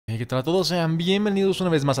¿Qué tal a todos? Sean bienvenidos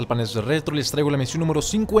una vez más al panel de Retro. Les traigo la misión número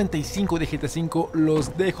 55 de GTA V.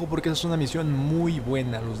 Los dejo porque es una misión muy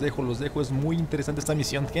buena. Los dejo, es muy interesante esta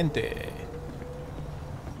misión, gente.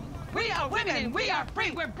 We are women, we are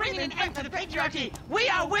free, we're bringing an end to the patriarchy. We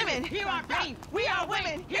are women, hear our pain. We are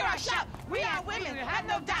women, hear our shout. We are women, have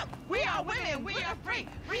no doubt. We are women, we are free.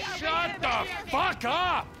 We are Shut the fuck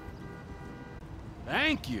up!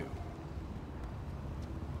 Thank you.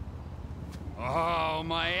 Oh,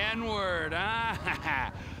 my N-word,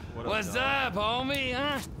 huh? What's up, homie,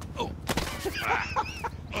 huh? Oh.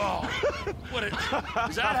 Oh.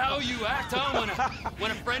 Is that how you act, huh,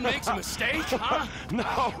 when a friend makes a mistake, huh?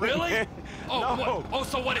 No, really? Man. Oh, no. what? Oh,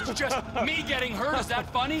 so what? It's just me getting hurt? Is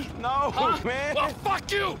that funny? No, huh? man. Well,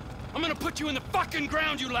 fuck you! I'm gonna put you in the fucking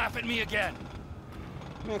ground. You laugh at me again.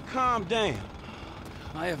 Man, calm down.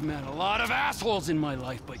 I have met a lot of assholes in my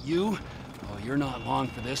life, but you. Oh, you're not long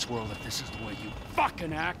for this world if this is the way you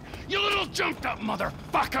fucking act. You little jumped up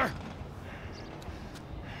motherfucker!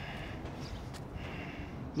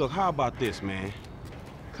 Look, how about this, man?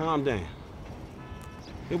 Calm down.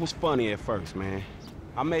 It was funny at first, man.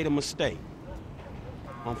 I made a mistake.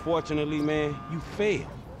 Unfortunately, man, you failed.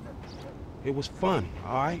 It was funny,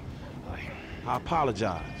 all right? I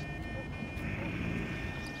apologize.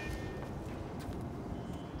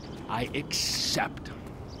 I accept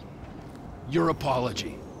your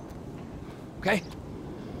apology. Okay?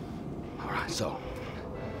 All right, so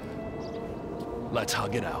let's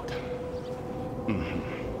hug it out.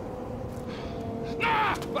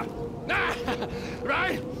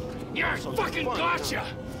 Right? You're So fucking funny, gotcha.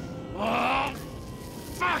 Oh,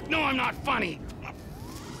 fuck! No, I'm not funny.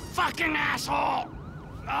 Fucking asshole.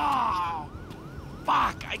 Oh,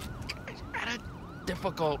 fuck! I had a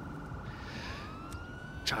difficult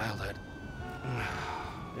childhood.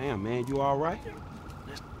 Damn, man, you all right?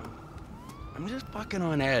 I'm just fucking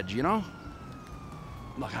on edge, you know?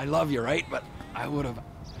 Look, I love you, right? But I would've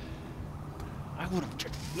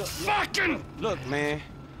just fucking... Look, man,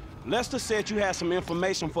 Lester said you had some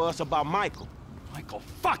information for us about Michael. Michael,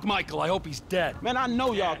 fuck Michael, I hope he's dead. Man, I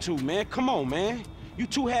know y'all two, man. Come on, man. You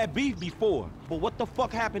two had beef before, but what the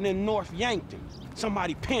fuck happened in North Yankton?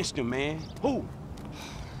 Somebody pinched him, man. Who?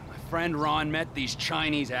 My friend Ron met these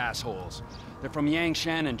Chinese assholes. They're from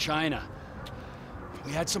Yangshan in China.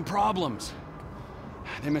 We had some problems.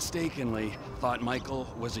 They mistakenly thought Michael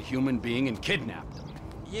was a human being and kidnapped him.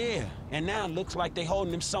 Yeah, and now it looks like they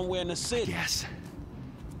holding him somewhere in the city. Yes.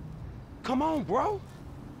 Come on, bro.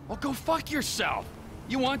 Well, go fuck yourself.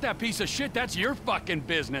 You want that piece of shit, that's your fucking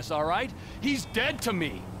business, all right? He's dead to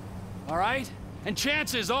me, all right? And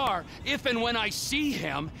chances are, if and when I see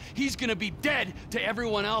him, he's gonna be dead to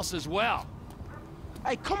everyone else as well.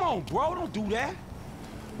 Hey, come on, bro. Don't do that.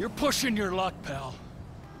 You're pushing your luck, pal.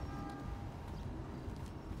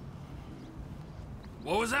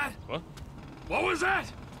 What was that? What? What was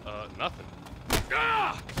that? Nothing.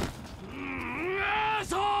 Ah!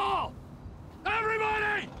 Asshole!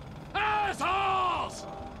 Everybody! Assholes!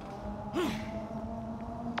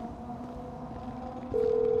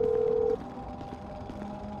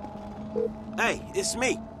 Hey, it's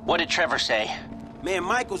me. What did Trevor say? Man,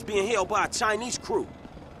 Michael's being held by a Chinese crew.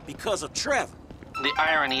 Because of Trevor. The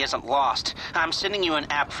irony isn't lost. I'm sending you an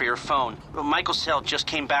app for your phone. Michael's cell just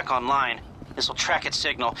came back online. This'll track its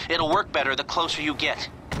signal. It'll work better the closer you get.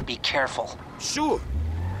 Be careful. Sure.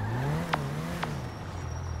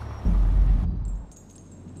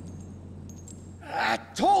 I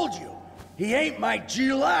told you, he ain't my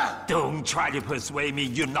Gila. Don't try to persuade me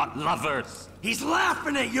you're not lovers. He's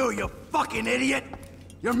laughing at you, you fucking idiot.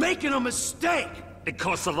 You're making a mistake. It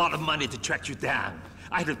costs a lot of money to track you down.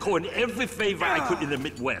 I had to call in every favor I could in the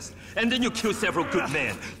Midwest. And then you killed several good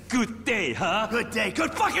men. Good day, huh? Good day,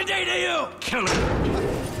 good fucking day to you. Kill him.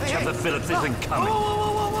 Trevor Phillips isn't coming.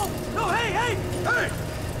 Whoa. No, hey.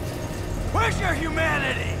 Where's your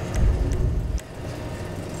humanity?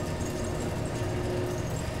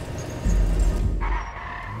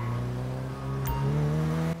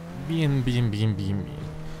 Bien.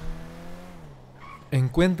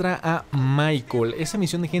 Encuentra a Michael. Esa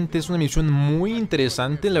misión, de gente, es una misión muy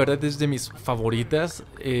interesante. La verdad es de mis favoritas.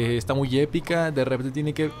 Está muy épica. De repente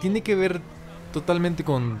tiene que ver totalmente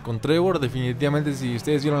con Trevor. Definitivamente, si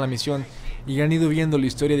ustedes vieron la misión y han ido viendo la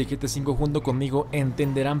historia de GTA V junto conmigo,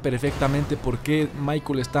 entenderán perfectamente por qué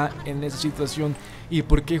Michael está en esa situación y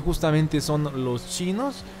por qué justamente son los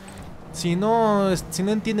chinos. Si no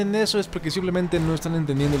entienden eso es porque simplemente no están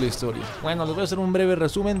entendiendo la historia. Bueno, les voy a hacer un breve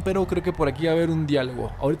resumen, pero creo que por aquí va a haber un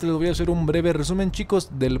diálogo. Ahorita les voy a hacer un breve resumen,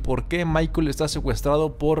 chicos, del por qué Michael está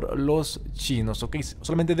secuestrado por los chinos, ¿ok?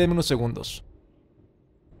 Solamente denme unos segundos.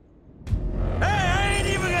 Hey, I ain't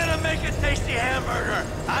even gonna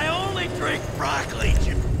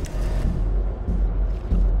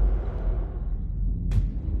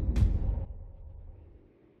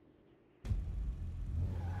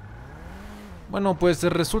Bueno, pues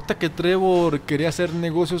resulta que Trevor quería hacer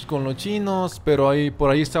negocios con los chinos, pero por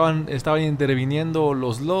ahí estaban interviniendo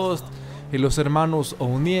los Lost y los hermanos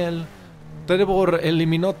O'Neill. Trevor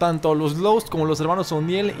eliminó tanto a los Lost como a los hermanos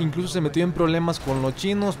O'Neill, incluso se metió en problemas con los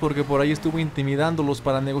chinos porque por ahí estuvo intimidándolos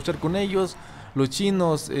para negociar con ellos. Los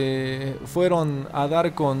chinos fueron a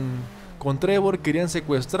dar con Trevor, querían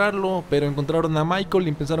secuestrarlo, pero encontraron a Michael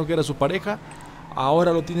y pensaron que era su pareja.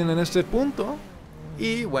 Ahora lo tienen en este punto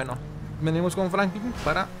y bueno, venimos con Franklin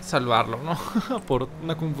para salvarlo, ¿no? Por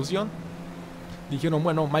una confusión. Dijeron,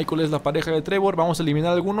 bueno, Michael es la pareja de Trevor, vamos a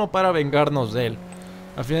eliminar a alguno para vengarnos de él.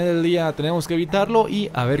 Al final del día tenemos que evitarlo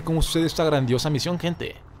y a ver cómo sucede esta grandiosa misión,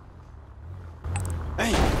 gente.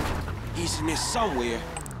 Hey, he's in there somewhere.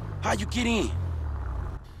 How you get in?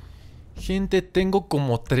 Gente, tengo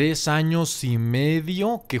como 3 años y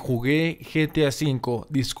medio que jugué GTA V.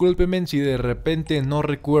 Discúlpenme si de repente no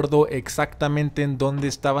recuerdo exactamente en dónde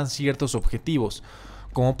estaban ciertos objetivos.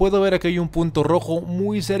 Como puedo ver, aquí hay un punto rojo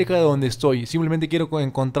muy cerca de donde estoy. Simplemente quiero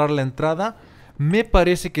encontrar la entrada. Me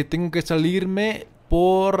parece que tengo que salirme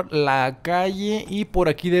por la calle y por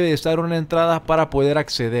aquí debe de estar una entrada para poder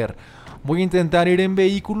acceder. Voy a intentar ir en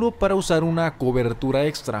vehículo para usar una cobertura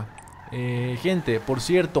extra. Gente, por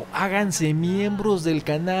cierto, háganse miembros del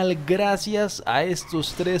canal. Gracias a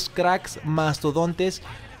estos 3 cracks mastodontes.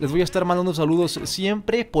 Les voy a estar mandando saludos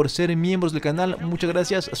siempre por ser miembros del canal. Muchas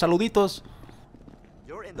gracias, saluditos.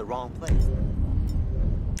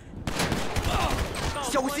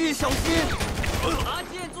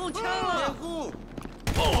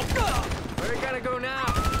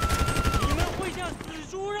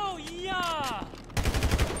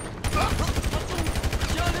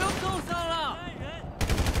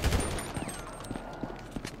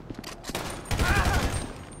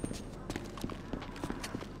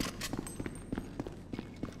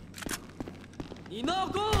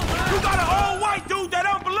 You got an old white dude that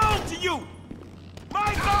don't belong to you!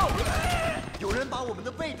 Michael! 有人把我们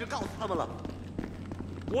的位置告诉他们了。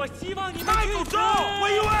我希望你们 Michael, Joe!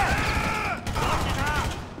 Where you at?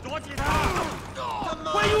 捉起他！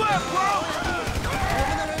 Where you at, bro?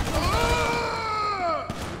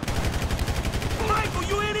 Michael,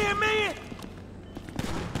 you in here, man?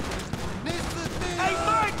 Hey,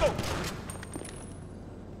 Michael!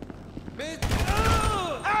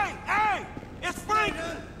 Hey! It's Frank!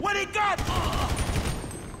 What he got?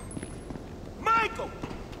 Michael!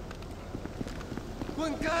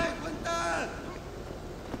 滚开，混蛋！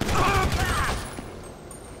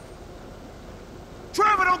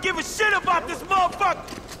 Trevor don't give a shit about this motherfucker!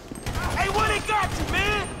 Hey, what he got you,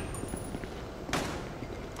 man?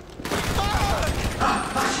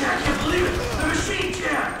 Shit, I can't believe it! The machine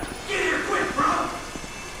jam! Get here quick, bro!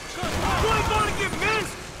 You ain't gonna get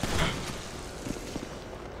missed!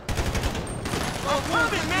 Oh,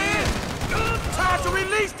 love it, man! Time to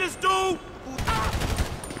release this dude!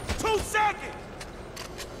 2 seconds!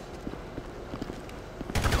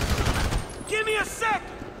 Give me a second!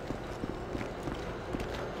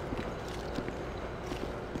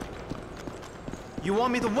 You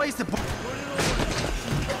want me to waste it?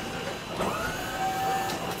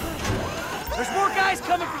 There's more guys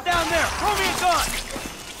coming from down there! Throw me a gun!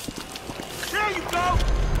 There you go!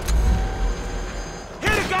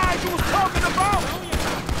 Here the guys you was talking about!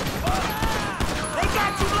 They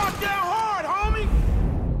got you locked down hard, homie!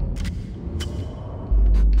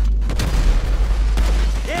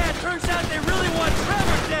 Yeah, it turns out they really want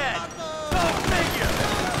Trevor dead! Go figure!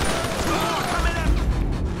 Coming at me!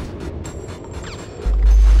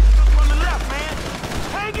 From the left, man!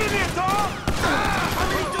 Hang in there, dog! How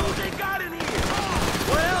many dudes they got in here?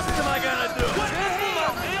 What else am I gonna do?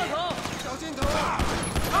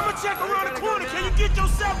 I'ma check around the corner. Can you get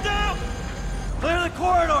yourself down? Clear the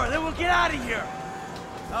corridor, then we'll get out of here!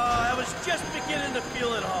 I was just beginning to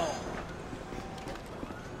feel at home.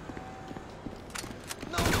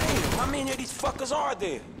 Hey, how many of these fuckers are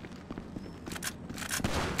there?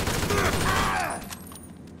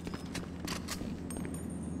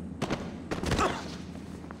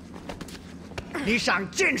 你想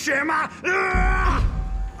见血吗？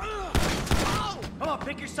 Come on,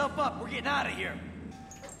 pick yourself up. We're getting out of here.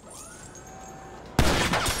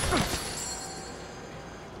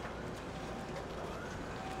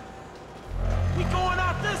 We going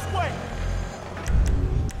out this way.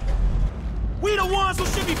 We the ones who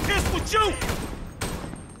should be pissed with you.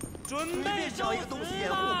 准备收拾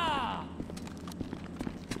吧！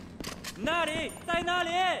那里，在那里！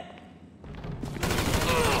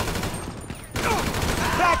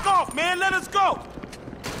 Back off, man. Let us go.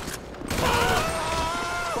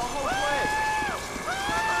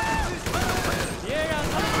 别让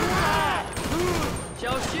他们出来！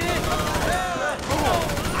小心！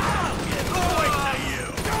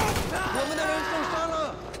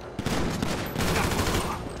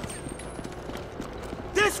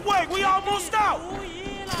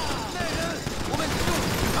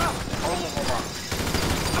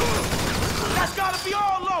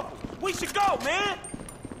 We should go, man!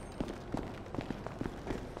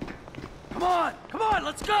 Come on,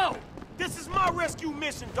 let's go! This is my rescue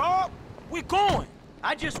mission, dog. We're going.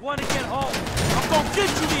 I just want to get home. I'm gonna get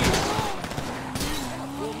you there.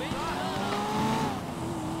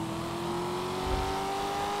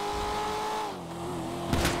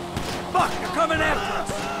 Fuck, they're coming after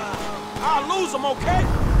us! I'll lose them, okay?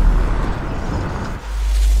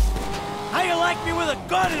 How you like me with a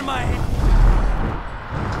gun in my hand?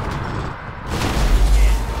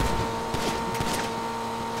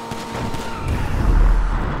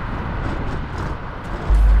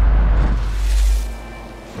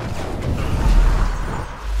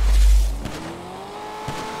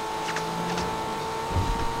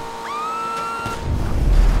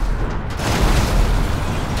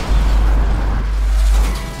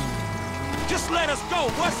 Just let us go.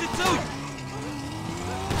 What's it to you?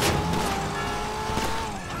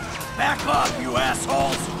 Back up, you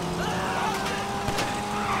assholes!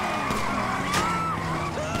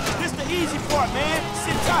 This the easy part, man.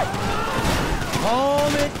 Sit tight.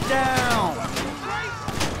 Calm it down!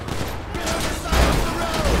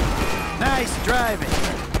 Nice driving.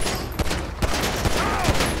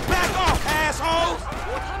 Back off, assholes!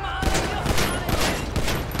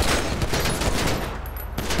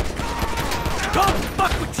 Don't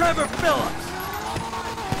fuck with Trevor Phillips!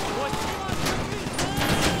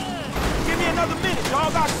 Give me another minute,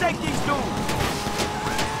 dog. I'll shake these dudes.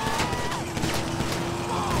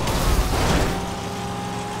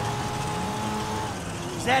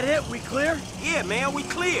 Is that it? We clear? Yeah, man, we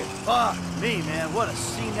clear. Fuck me, man. What a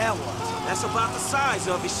scene that was. That's about the size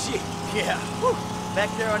of it, shit. Yeah. Whew. Back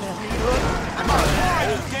there on that meat hook.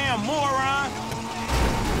 Oh, damn moron.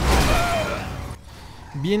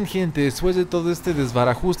 Bien, gente, después de todo este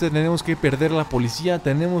desbarajuste tenemos que perder la policía.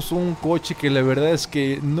 Tenemos un coche que la verdad es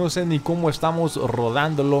que no sé ni cómo estamos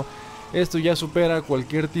rodándolo. Esto ya supera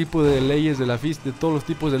cualquier tipo de leyes de la física, de todos los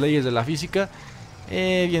tipos de leyes de la física.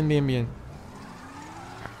 Bien.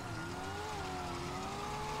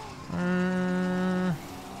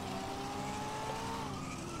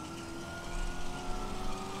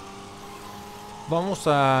 Vamos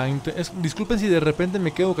a... disculpen si de repente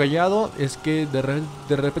me quedo callado. Es que de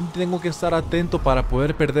repente tengo que estar atento para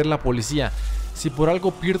poder perder la policía. Si por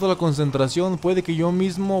algo pierdo la concentración, puede que yo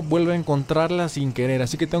mismo vuelva a encontrarla sin querer.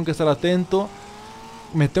 Así que tengo que estar atento.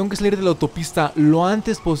 Me tengo que salir de la autopista lo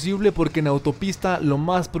antes posible, porque en autopista lo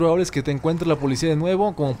más probable es que te encuentre la policía de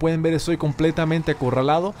nuevo. Como pueden ver, estoy completamente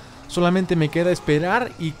acorralado. Solamente me queda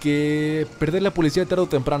esperar y que perder la policía tarde o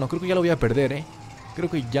temprano. Creo que ya la voy a perder, Creo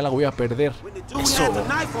que ya la voy a perder. Eso.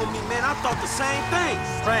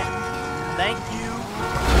 Frank, thank you.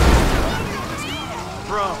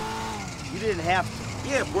 Bro, you didn't have to.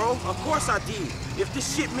 Yeah, bro, of course I did. If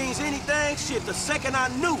this shit means anything, shit, the second I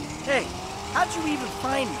knew. Hey, how'd you even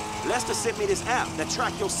find me? Lester sent me this app that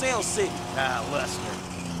track your cell signal. Ah,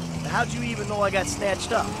 Lester. How'd you even know I got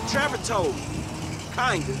snatched up? Trevor told me.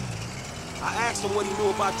 Kinda. I asked him what he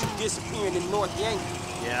knew about you disappearing in North Yankee.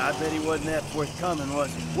 Yeah, I bet he wasn't that forthcoming,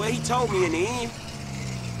 was he? Well, he told me in the end.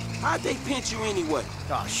 How'd they pinch you anyway?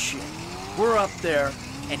 Oh, shit. We're up there,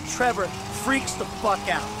 and Trevor freaks the fuck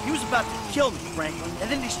out. He was about to kill me, Franklin,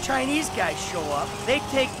 and then these Chinese guys show up. They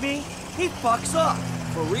take me, he fucks up.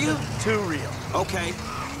 For real? Too real. Okay.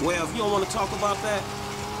 Well, if you don't want to talk about that,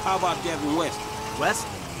 how about Devin West? West?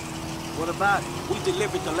 What about it? We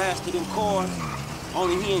delivered the last of them cars,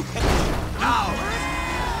 only he ain't paid us. Ow!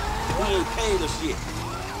 He ain't paid us yet.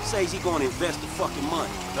 Says he gonna invest the fucking money.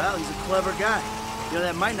 Well, he's a clever guy. You know,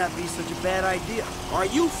 that might not be such a bad idea. Are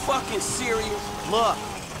you fucking serious? Look,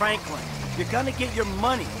 Franklin, you're gonna get your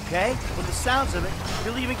money, okay? From the sounds of it,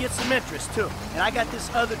 you'll even get some interest, too. And I got this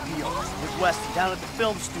other deal with Westy down at the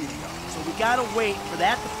film studio. So we gotta wait for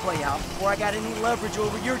that to play out before I got any leverage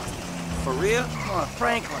over your deal. For real? Come on,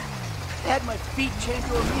 Franklin. I had my feet chained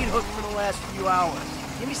to a meat hook for the last few hours.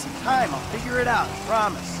 Give me some time, I'll figure it out, I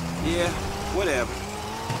promise. Yeah, whatever.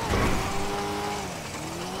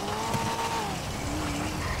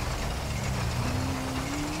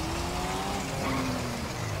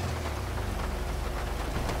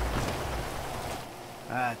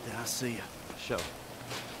 Alright, then, I'll see you. Sure.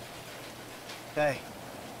 Hey,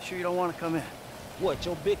 sure you don't want to come in? What,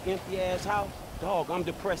 your big empty-ass house? Dog, I'm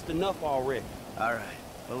depressed enough already. Alright.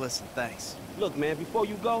 Well, listen, thanks. Look, man, before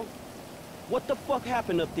you go, what the fuck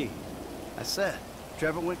happened up there? I said,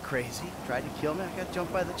 Trevor went crazy, tried to kill me, I got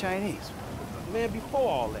jumped by the Chinese. Man, before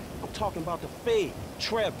all that, I'm talking about the Fed,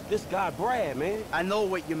 Trevor, this guy Brad, man. I know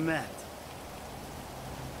what you meant.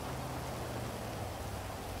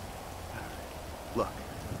 All right. Look,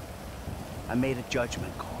 I made a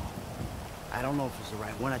judgment call. I don't know if it was the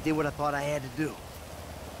right one. I did what I thought I had to do.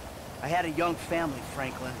 I had a young family,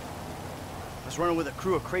 Franklin. I was running with a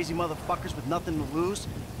crew of crazy motherfuckers with nothing to lose.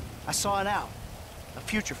 I saw an out. A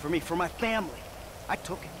future for me, for my family. I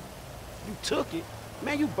took it. You took it?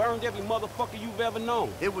 Man, you burned every motherfucker you've ever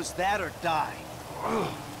known. It was that or die.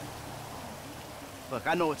 Look,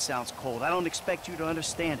 I know it sounds cold. I don't expect you to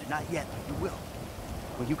understand it. Not yet, but you will.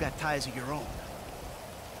 When you got ties of your own.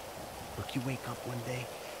 Look, you wake up one day,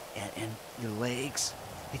 and your legs,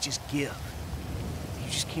 they just give.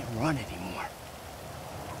 You just can't run anymore.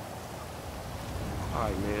 All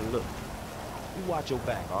right, man, look. You watch your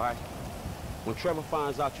back, all right? When Trevor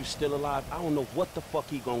finds out you're still alive, I don't know what the fuck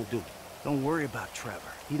he gonna do. Don't worry about Trevor.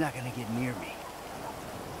 He's not gonna get near me.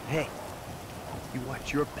 Hey, you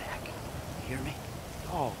watch your back. You hear me?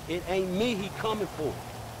 Oh, it ain't me he coming for.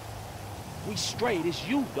 We straight. It's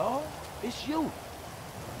you, dawg. It's you.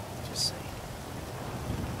 Just say.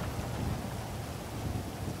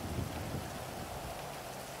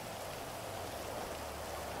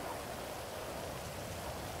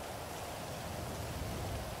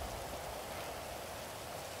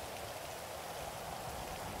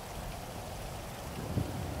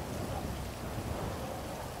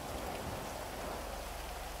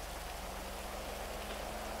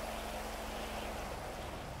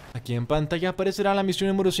 Aquí en pantalla aparecerá la misión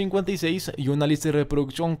número 56 y una lista de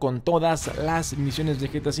reproducción con todas las misiones de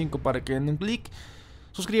GTA V para que den un clic.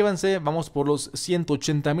 Suscríbanse, vamos por los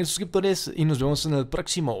 180,000 suscriptores y nos vemos en el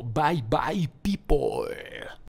próximo. Bye bye people.